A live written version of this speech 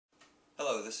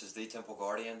Hello, this is the Temple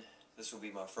Guardian. This will be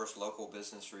my first local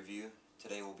business review.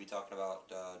 Today we'll be talking about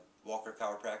Walker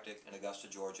Chiropractic in Augusta,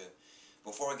 Georgia.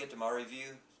 Before I get to my review,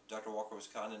 Dr. Walker was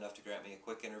kind enough to grant me a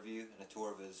quick interview and a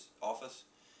tour of his office.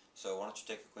 So why don't you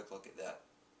take a quick look at that.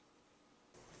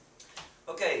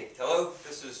 Okay, hello,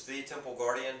 this is the Temple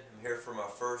Guardian. I'm here for my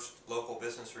first local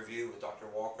business review with Dr.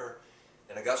 Walker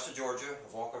in Augusta, Georgia,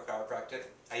 of Walker Chiropractic.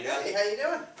 How you doing? Hey, how you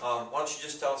doing? Why don't you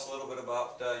just tell us a little bit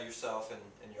about yourself and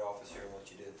your office here and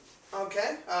what you did.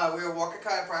 Okay, we're Walker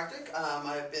Chiropractic.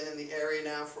 I've been in the area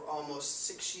now for almost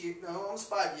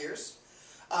 5 years.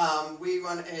 We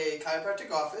run a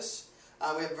chiropractic office.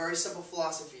 We have a very simple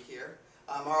philosophy here.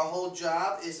 Our whole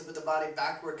job is to put the body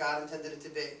back where God intended it to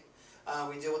be.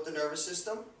 We deal with the nervous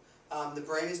system. The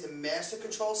brain is the master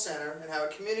control center, and how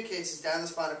it communicates is down the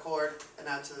spinal cord and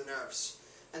out to the nerves.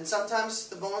 And sometimes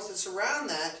the bones that surround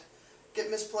that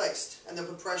get misplaced, and they'll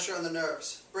put pressure on the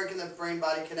nerves, breaking the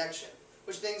brain-body connection,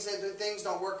 which things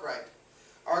don't work right.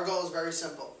 Our goal is very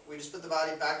simple. We just put the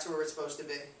body back to where it's supposed to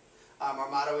be. Our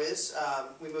motto is,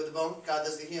 we move the bone, God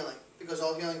does the healing, because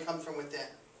all healing comes from within.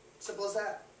 Simple as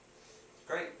that.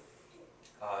 Great.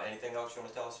 Anything else you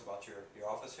want to tell us about your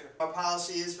office here? Our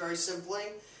policy is very simply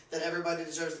that everybody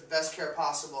deserves the best care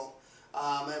possible.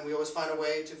 And we always find a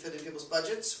way to fit in people's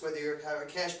budgets, whether you're a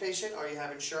cash patient or you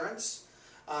have insurance.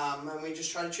 And we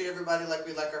just try to treat everybody like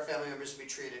we like our family members to be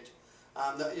treated.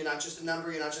 You're not just a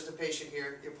number, you're not just a patient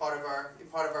here, you're part of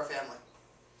our family.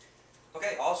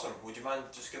 Okay, awesome. Would you mind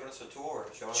just giving us a tour,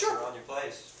 showing us around your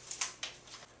place?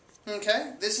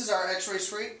 Okay, this is our x-ray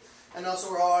suite, and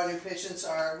also where all our new patients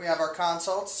are. We have our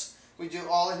consults. We do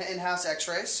all in-house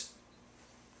x-rays.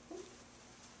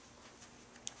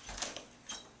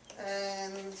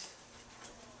 And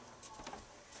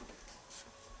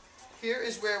here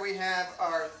is where we have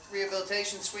our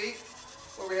rehabilitation suite,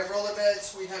 where we have roller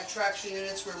beds, we have traction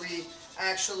units where we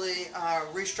actually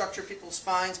restructure people's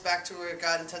spines back to where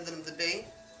God intended them to be.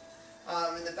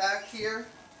 In the back here,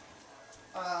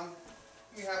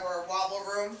 we have our wobble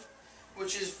room,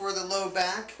 which is for the low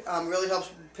back. Really helps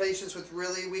patients with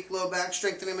really weak low back,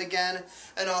 strengthen them again,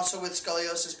 and also with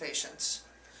scoliosis patients.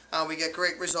 We get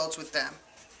great results with them.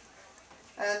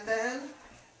 And then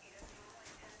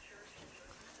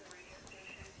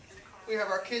we have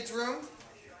our kids room.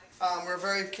 We're a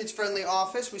very kids-friendly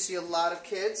office. We see a lot of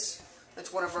kids.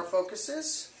 That's one of our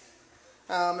focuses.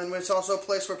 And it's also a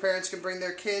place where parents can bring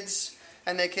their kids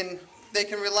and they can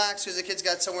relax because the kids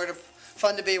got somewhere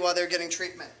fun to be while they're getting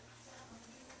treatment.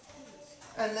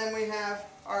 And then we have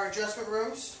our adjustment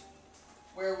rooms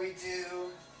where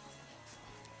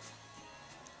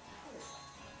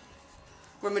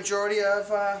majority of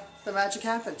the magic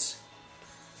happens.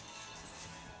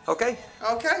 Okay.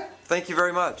 Okay. Thank you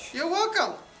very much. You're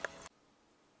welcome.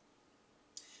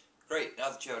 Great. Now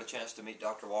that you had a chance to meet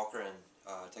Dr. Walker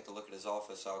and take a look at his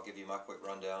office, I'll give you my quick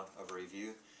rundown of a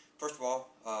review. First of all,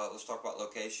 let's talk about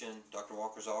location. Dr.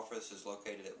 Walker's office is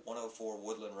located at 104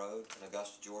 Woodland Road in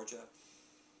Augusta, Georgia.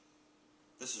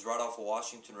 This is right off of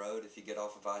Washington Road. If you get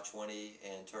off of I-20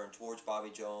 and turn towards Bobby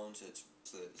Jones, it's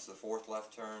the fourth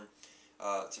left turn.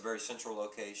 It's a very central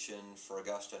location for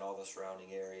Augusta and all the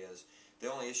surrounding areas.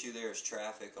 The only issue there is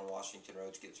traffic on Washington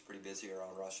Road. It gets pretty busy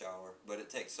around rush hour, but it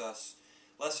takes us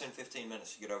less than 15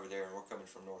 minutes to get over there, and we're coming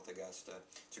from North Augusta.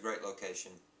 It's a great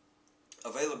location.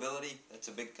 Availability, that's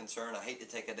a big concern. I hate to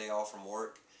take a day off from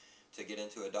work to get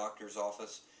into a doctor's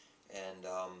office, and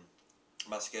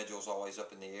my schedule's always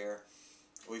up in the air.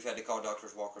 We've had to call Dr.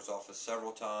 Walker's office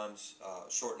several times.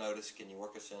 Short notice, can you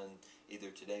work us in either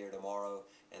today or tomorrow?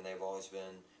 And they've always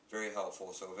been very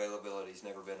helpful, so availability's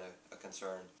never been a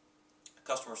concern.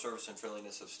 Customer service and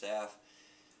friendliness of staff.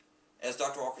 As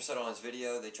Dr. Walker said on his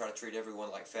video, they try to treat everyone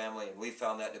like family, and we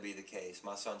found that to be the case.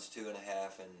 My son's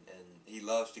 2.5, and he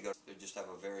loves to go. They just have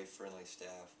a very friendly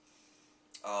staff.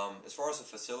 As far as the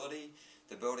facility,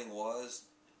 the building was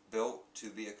built to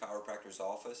be a chiropractor's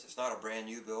office. It's not a brand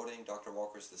new building. Dr.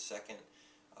 Walker's the second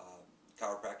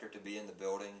chiropractor to be in the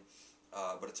building,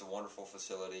 but it's a wonderful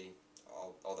facility,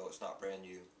 although it's not brand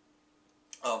new.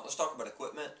 Let's talk about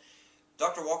equipment.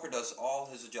 Dr. Walker does all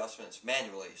his adjustments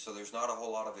manually, so there's not a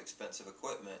whole lot of expensive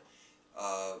equipment.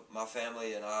 My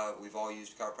family and I, we've all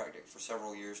used chiropractic for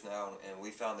several years now, and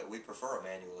we found that we prefer a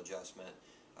manual adjustment.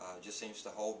 It just seems to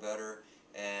hold better,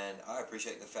 and I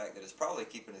appreciate the fact that it's probably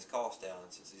keeping his costs down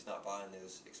since he's not buying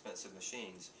those expensive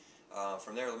machines.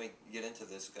 From there, let me get into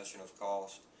the discussion of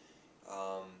cost.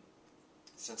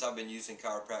 Since I've been using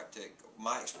chiropractic,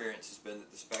 my experience has been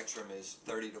that the spectrum is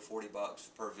 $30 to $40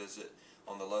 per visit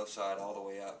on the low side, all the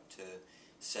way up to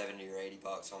 $70 or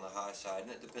 $80 on the high side,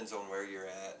 and it depends on where you're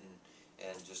at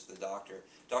and just the doctor.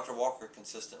 Dr. Walker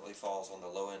consistently falls on the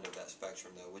low end of that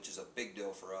spectrum, though, which is a big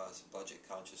deal for us, a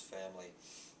budget-conscious family.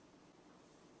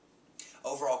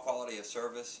 Overall quality of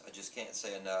service, I just can't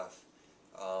say enough.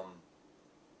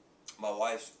 My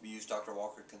wife used Dr.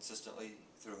 Walker consistently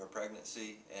through her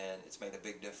pregnancy, and it's made a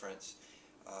big difference.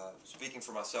 Speaking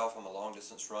for myself, I'm a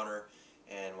long-distance runner,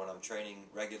 and when I'm training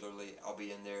regularly, I'll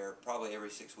be in there probably every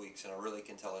 6 weeks, and I really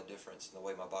can tell a difference in the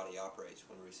way my body operates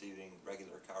when receiving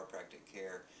regular chiropractic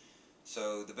care.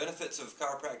 So the benefits of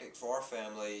chiropractic for our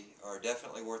family are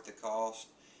definitely worth the cost.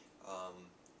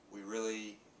 We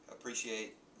really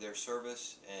appreciate their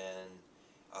service, and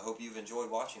I hope you've enjoyed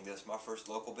watching this, my first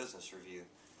local business review.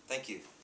 Thank you.